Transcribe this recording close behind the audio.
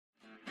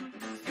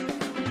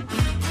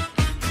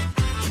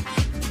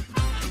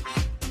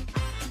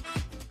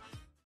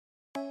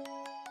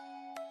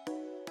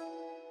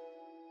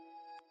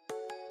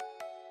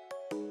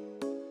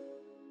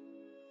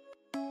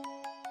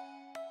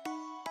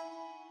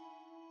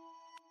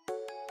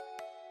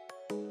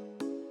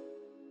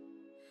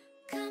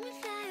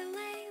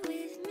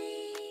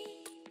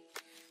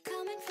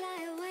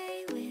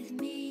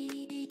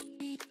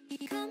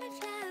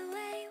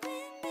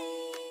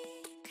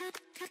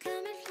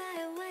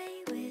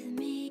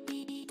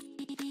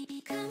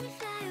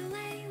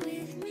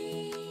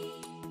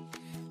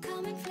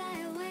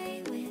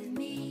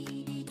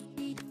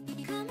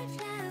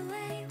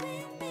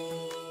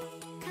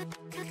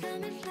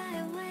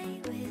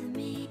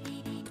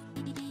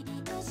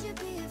you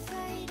be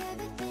afraid,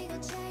 everything will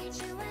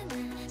change. You and I,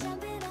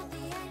 jumping off the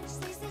edge.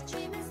 They say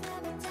dreamers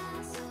never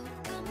die, so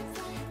come and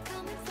fly,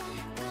 come and fly,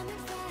 come and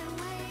fly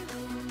away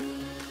with me.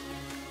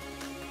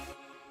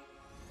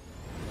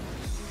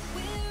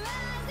 We're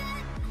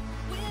rising,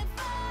 we're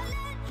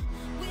falling,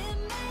 we're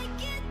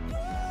making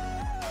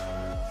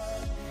moves.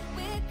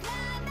 We're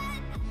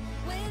climbing,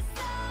 we're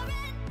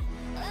soaring,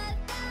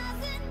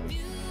 1,000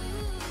 views.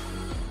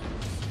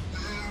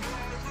 We're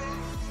rising,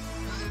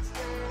 we're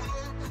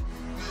falling,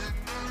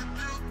 we're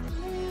making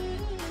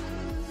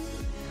moves.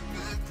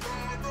 We're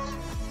climbing,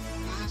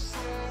 we're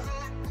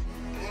soaring,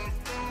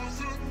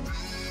 1,000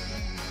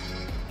 views.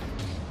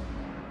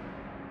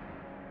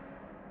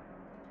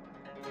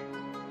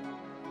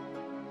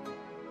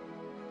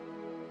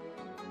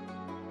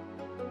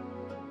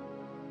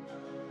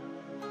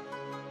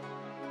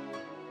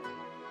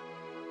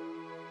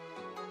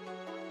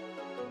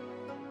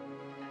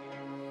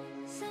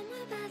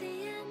 Somewhere by the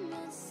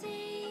emerald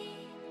sea,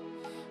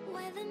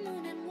 where the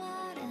moon and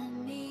water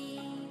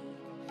meet.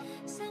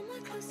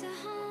 Somewhere close to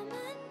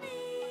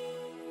harmony,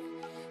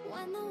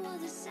 when the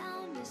world is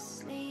sound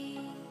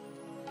asleep.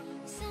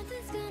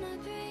 Something's gonna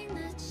bring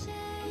the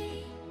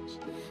change,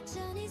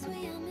 journeys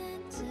we are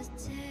meant to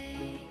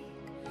take.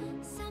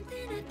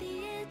 Something at the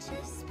edge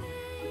of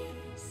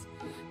space,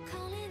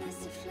 calling us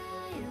to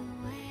fly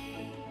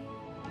away.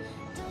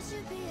 Don't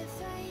you be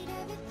afraid,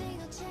 everything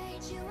will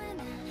change. You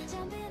and I,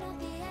 jumping off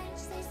the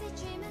edge. They say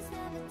dreamers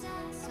never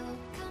die, so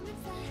come and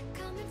fly,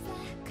 come and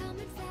fly, come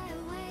and fly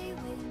away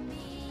with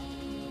me.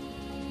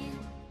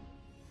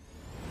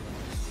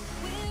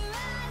 We're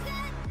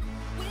rising,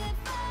 we're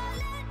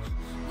falling,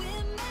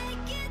 we're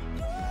making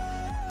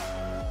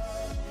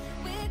moves.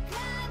 We're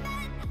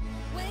climbing,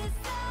 we're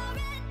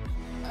soaring,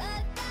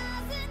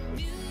 1,000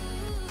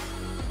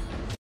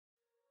 views.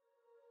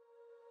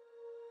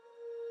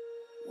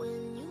 When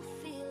you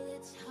feel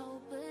it's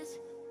hopeless,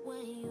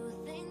 when you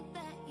think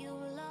that you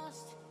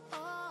lost,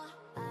 oh,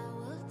 I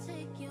will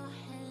take your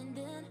hand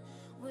and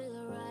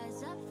we'll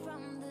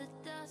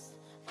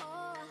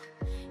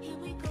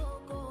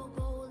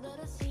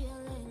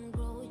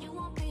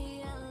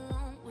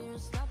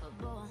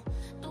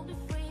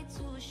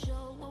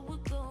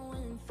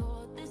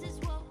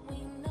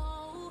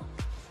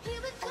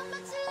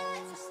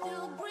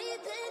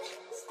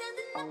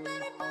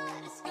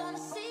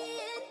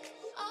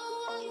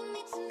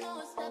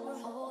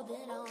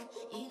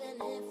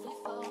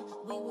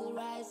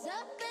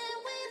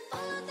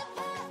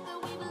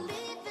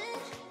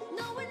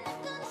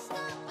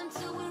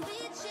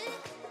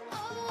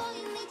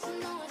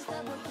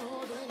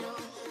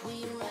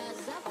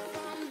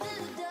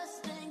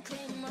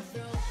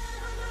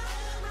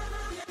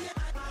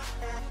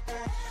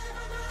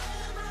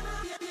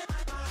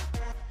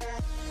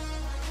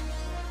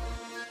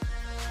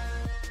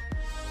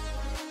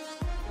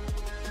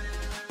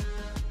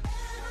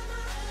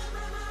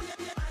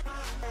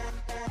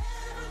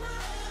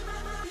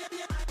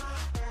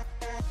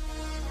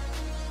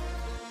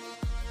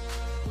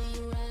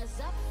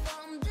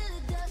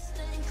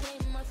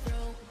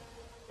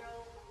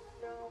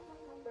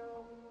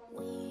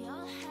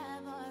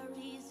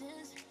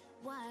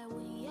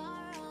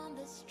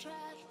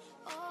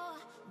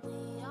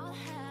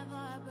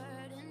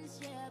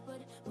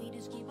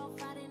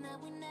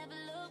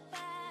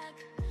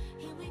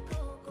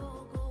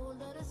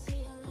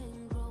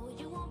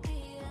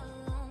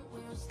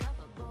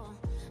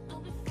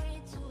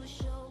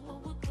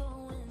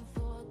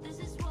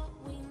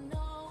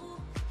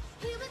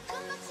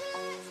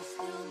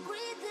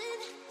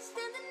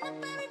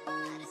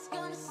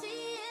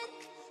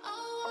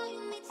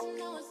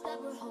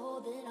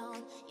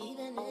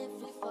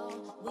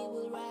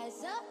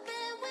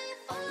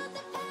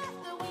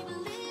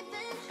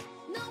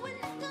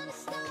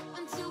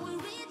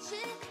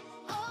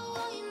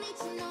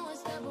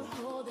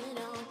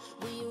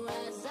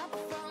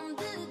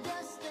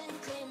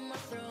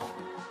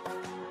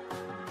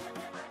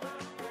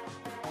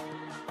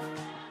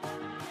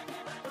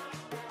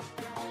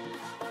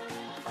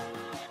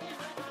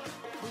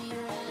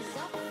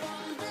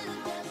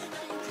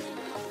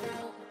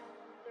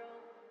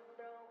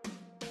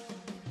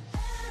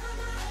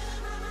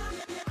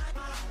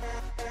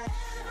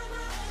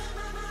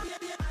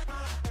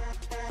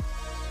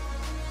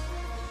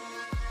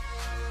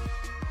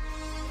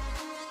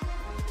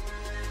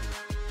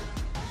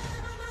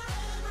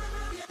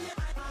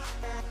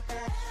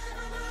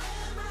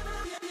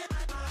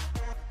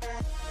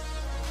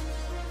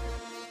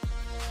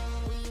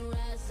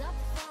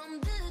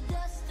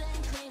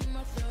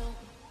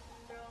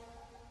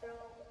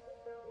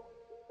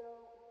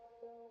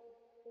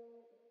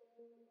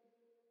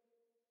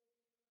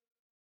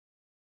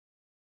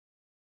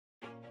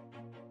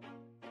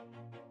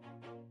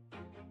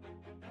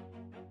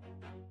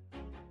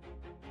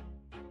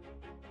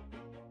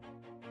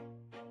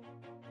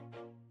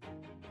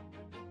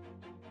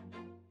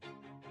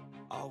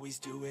Always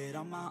do it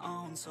on my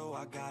own, so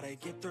I gotta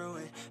get through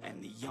it. And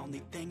the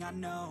only thing I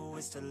know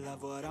is to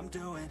love what I'm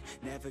doing.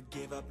 Never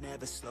give up,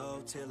 never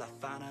slow, till I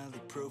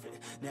finally prove it.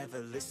 Never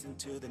listen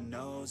to the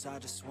no's, I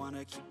just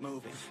wanna keep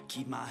moving.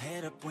 Keep my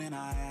head up when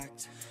I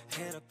act,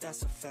 head up,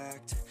 that's a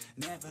fact.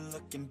 Never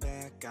looking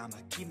back, I'ma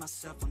keep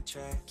myself on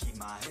track. Keep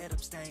my head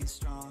up, staying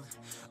strong,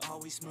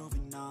 always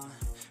moving on.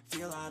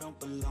 Feel I don't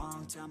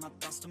belong, tell my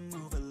thoughts to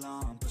move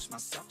along. Push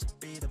myself to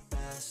be the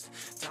best,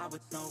 die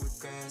with no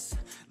regrets.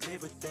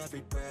 Live with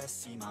every breath,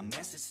 see my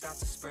message start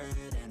to spread.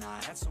 And I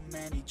had so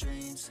many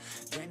dreams,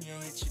 then you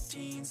hit your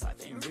teens.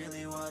 Life ain't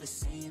really what it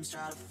seems,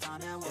 try to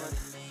find out what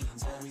it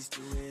means. Always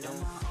do it on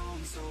my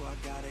own, so I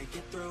gotta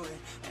get through it.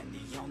 And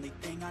the only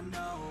thing I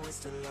know is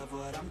to love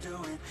what I'm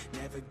doing.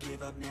 Never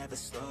give up, never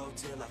slow,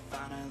 till I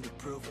finally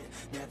prove it.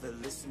 Never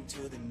listen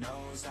to the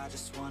no's, I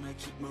just wanna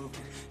keep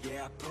moving.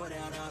 Yeah, I put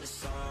out all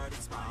this art,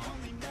 it's my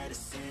only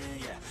medicine.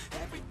 Yeah,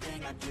 everything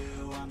I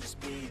do, I'm just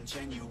being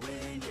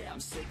genuine. Yeah,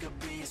 I'm sick of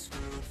being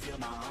screwed, feel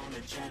my own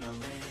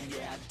adrenaline.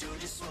 Yeah, I do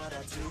just what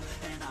I do,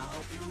 and I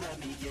hope you let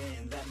me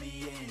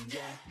in,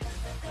 yeah.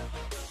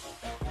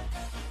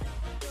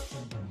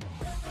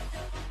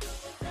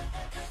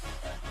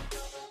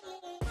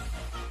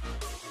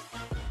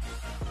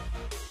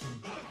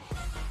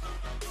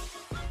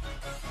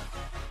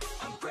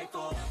 I'm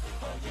grateful,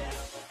 oh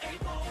yeah,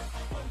 able,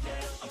 oh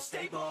yeah, I'm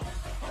stable,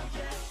 oh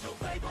yeah, no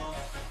label,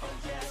 oh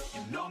yeah,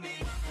 you know me,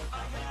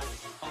 I have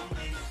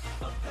only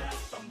a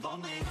path, I'm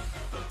lonely,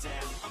 but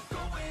damn, I'm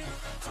going to win.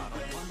 I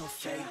don't want no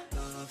fake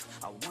love,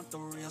 I want the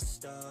real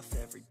stuff.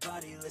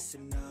 Everybody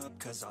listen up,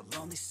 cause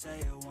I'll only say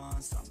it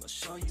once. I'm gonna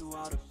show you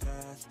all the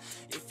path,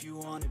 if you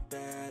want it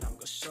bad. I'm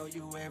gonna show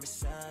you where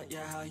it's at,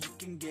 yeah, how you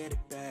can get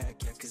it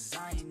back. Yeah, cause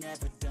I ain't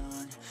never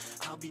done,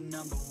 I'll be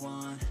number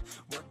one.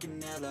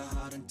 Working hella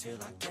hard until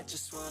I get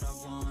just what I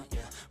want,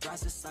 yeah.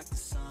 Rises like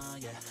the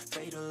sun, yeah,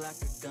 fatal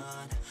like a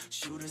gun.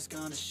 Shooter's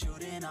gonna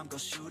shoot and I'm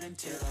gonna shoot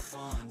until I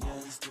won, yeah.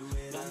 Always do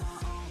it on my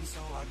own,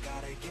 so I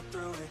gotta get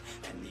through it.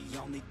 And the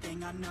only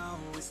thing I know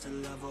is to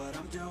love what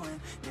I'm doing.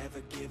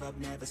 Never give up,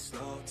 never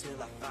slow, till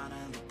I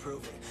finally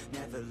prove it.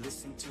 Never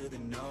listen to the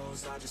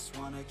no's, I just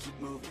wanna keep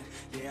moving.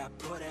 Yeah, I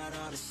put out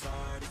all this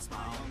art, it's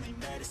my only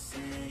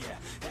medicine.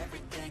 Yeah,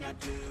 everything I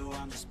do,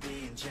 I'm just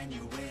being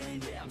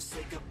genuine. Yeah, I'm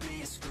sick of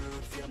being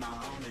screwed, feel my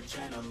own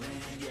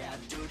adrenaline. Yeah, I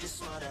do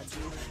just what I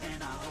do,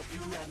 and I hope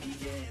you let me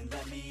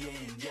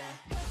in, yeah.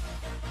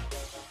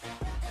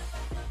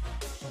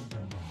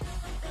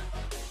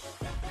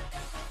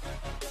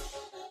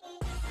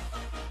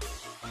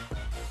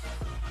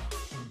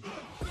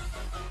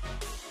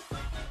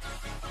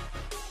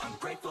 I'm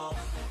grateful,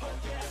 oh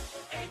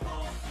yeah,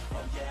 able,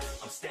 oh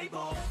yeah, I'm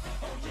stable,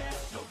 oh yeah,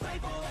 no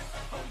label,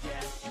 oh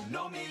yeah, you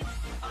know me,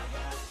 I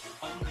have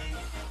only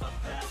a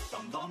path,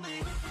 I'm lonely,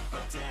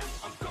 but damn,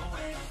 I'm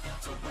going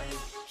to win,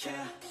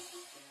 yeah.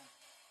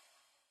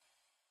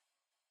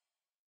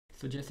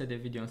 Sugestie de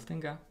video în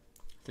stânga,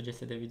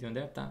 sugestie de video în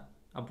dreapta,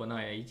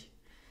 abonare aici.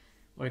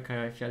 Oricare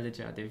ar fi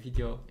alegerea de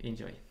video,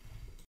 enjoy!